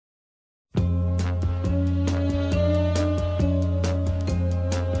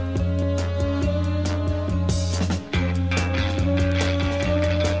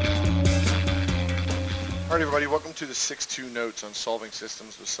to the 6-2 notes on solving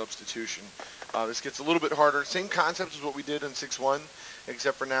systems with substitution. This gets a little bit harder. Same concept as what we did in 6-1,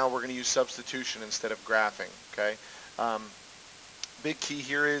 except for now we're going to use substitution instead of graphing. Okay. Big key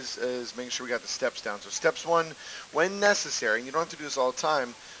here is making sure we got the steps down. So steps 1, when necessary, and you don't have to do this all the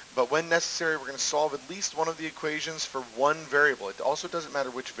time, but when necessary, we're going to solve at least one of the equations for one variable. It also doesn't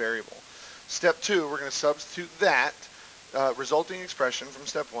matter which variable. Step 2, we're going to substitute that resulting expression from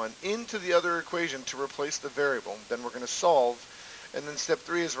step 1 into the other equation to replace the variable. Then we're going to solve. And then step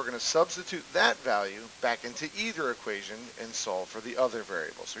 3 is we're going to substitute that value back into either equation and solve for the other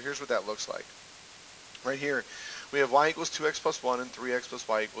variable. So here's what that looks like. Right here, we have y equals 2x plus 1 and 3x plus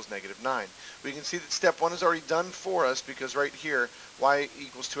y equals -9. We can see that step 1 is already done for us because right here, y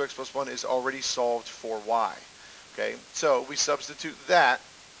equals 2x plus 1 is already solved for y. Okay, so we substitute that,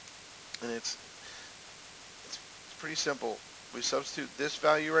 and it's pretty simple. We substitute this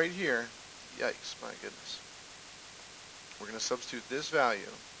value right here. Yikes, my goodness. We're going to substitute this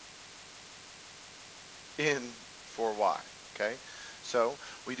value in for y. Okay, so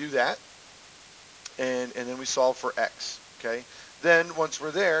we do that. And then we solve for x, okay? Then, once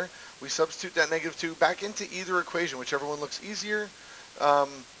we're there, we substitute that -2 back into either equation, whichever one looks easier,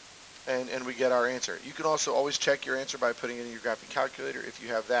 and we get our answer. You can also always check your answer by putting it in your graphing calculator if you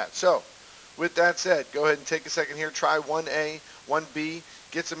have that. So, with that said, go ahead and take a second here, try 1A, 1B,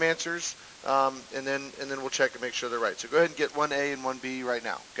 get some answers, and then we'll check and make sure they're right. So go ahead and get 1A and 1B right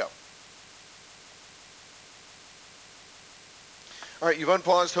now. Go. All right, you've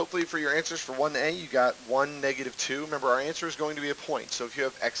unpaused hopefully for your answers. For 1A, you got 1, -2. Remember, our answer is going to be a point. So if you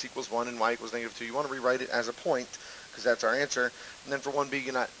have x equals 1 and y equals -2, you want to rewrite it as a point because that's our answer. And then for 1B,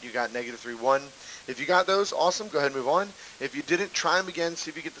 you got -3, 1. If you got those, awesome. Go ahead and move on. If you didn't, try them again,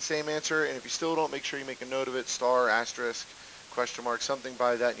 see if you get the same answer. And if you still don't, make sure you make a note of it, star, asterisk, question mark, something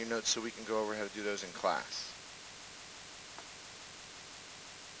by that in your notes so we can go over how to do those in class.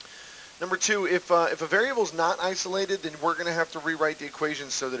 Number 2, if a variable is not isolated, then we're going to have to rewrite the equation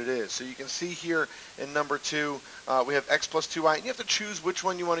so that it is. So you can see here in number 2, we have x plus 2y, and you have to choose which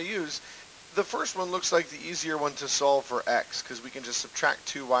one you want to use. The first one looks like the easier one to solve for x, because we can just subtract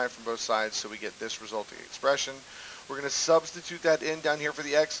 2y from both sides, so we get this resulting expression. We're going to substitute that in down here for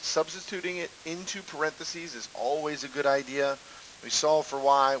the x. Substituting it into parentheses is always a good idea. We solve for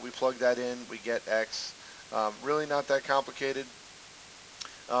y, we plug that in, we get x. Really not that complicated.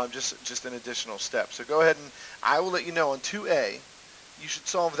 Just an additional step. So go ahead and I will let you know on 2A, you should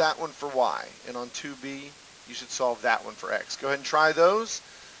solve that one for y. And on 2B, you should solve that one for x. Go ahead and try those.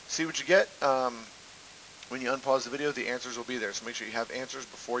 See what you get. When you unpause the video, the answers will be there. So make sure you have answers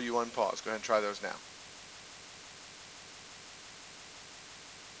before you unpause. Go ahead and try those now.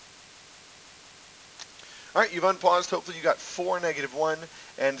 All right, you've unpaused. Hopefully you got 4, -1,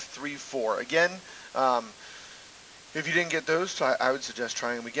 and 3, 4. Again, if you didn't get those, I would suggest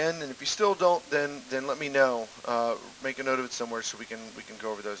trying them again. And if you still don't, then let me know. Make a note of it somewhere so we can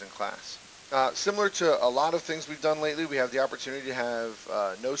go over those in class. Similar to a lot of things we've done lately, we have the opportunity to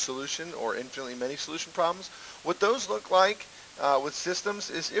have no solution or infinitely many solution problems. What those look like with systems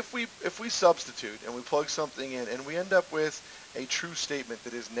is if we substitute and we plug something in and we end up with a true statement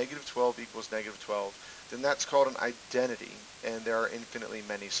that is -12 equals -12, then that's called an identity, and there are infinitely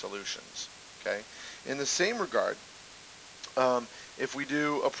many solutions. Okay. In the same regard, if we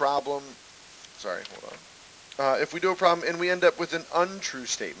do a problem, if we do a problem and we end up with an untrue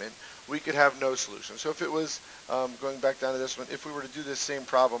statement, we could have no solution. So if it was, going back down to this one, if we were to do this same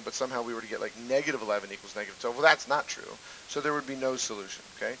problem, but somehow we were to get like -11 equals -12, well, that's not true. So there would be no solution,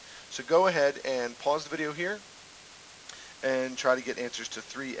 okay? So go ahead and pause the video here and try to get answers to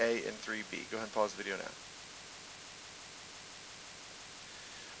 3A and 3B. Go ahead and pause the video now.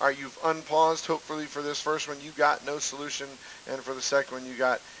 All right, you've unpaused. Hopefully for this first one, you got no solution. And for the second one, you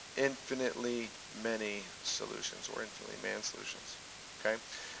got infinitely many solutions, or infinitely many solutions. Okay?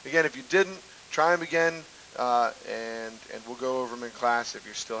 Again, if you didn't, try them again, and we'll go over them in class if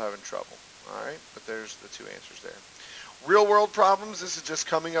you're still having trouble. All right? But there's the 2 answers there. Real world problems, this is just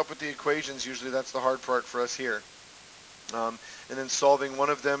coming up with the equations. Usually that's the hard part for us here. And then solving one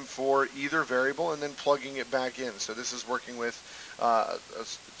of them for either variable and then plugging it back in. So this is working with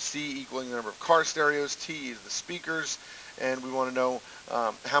C equaling the number of car stereos, T is the speakers, and we want to know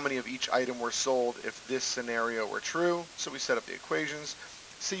how many of each item were sold if this scenario were true. So we set up the equations.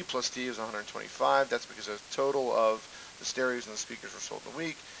 C plus T is 125. That's because the total of the stereos and the speakers were sold in a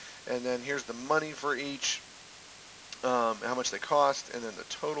week. And then here's the money for each, how much they cost, and then the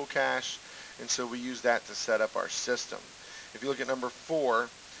total cash. And so we use that to set up our system. If you look at number 4,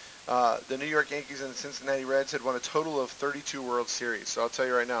 the New York Yankees and the Cincinnati Reds had won a total of 32 World Series. So I'll tell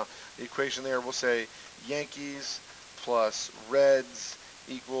you right now, the equation there will say Yankees plus Reds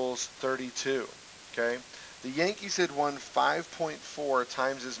equals 32. Okay, the Yankees had won 5.4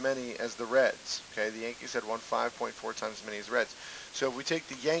 times as many as the Reds. Okay, the Yankees had won 5.4 times as many as the Reds. So if we take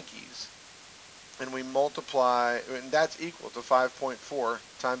the Yankees and we multiply, and that's equal to 5.4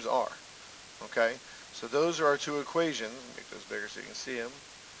 times R. Okay, so those are our two equations. Make those bigger so you can see them.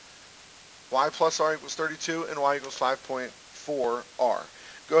 Y plus R equals 32 and Y equals 5.4 R.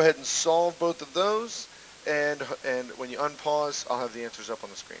 Go ahead and solve both of those, and when you unpause, I'll have the answers up on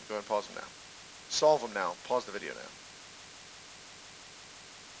the screen. Go ahead and pause them now. Solve them now. Pause the video now.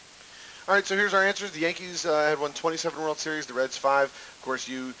 All right, so here's our answers. The Yankees had won 27 World Series, the Reds 5. Of course,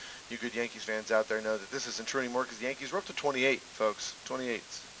 you good Yankees fans out there know that this isn't true anymore because the Yankees were up to 28, folks. 28,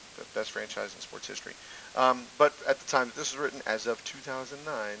 the best franchise in sports history. But at the time that this was written, as of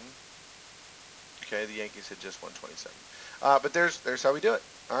 2009, okay, the Yankees had just won 27. But there's how we do it.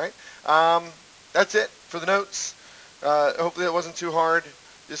 All right, that's it for the notes. Hopefully that wasn't too hard.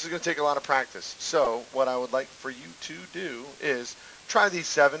 This is going to take a lot of practice. So what I would like for you to do is try these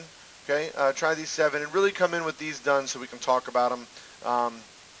 7. Okay, try these 7 and really come in with these done so we can talk about them.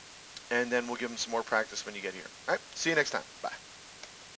 And then we'll give them some more practice when you get here. All right, see you next time. Bye.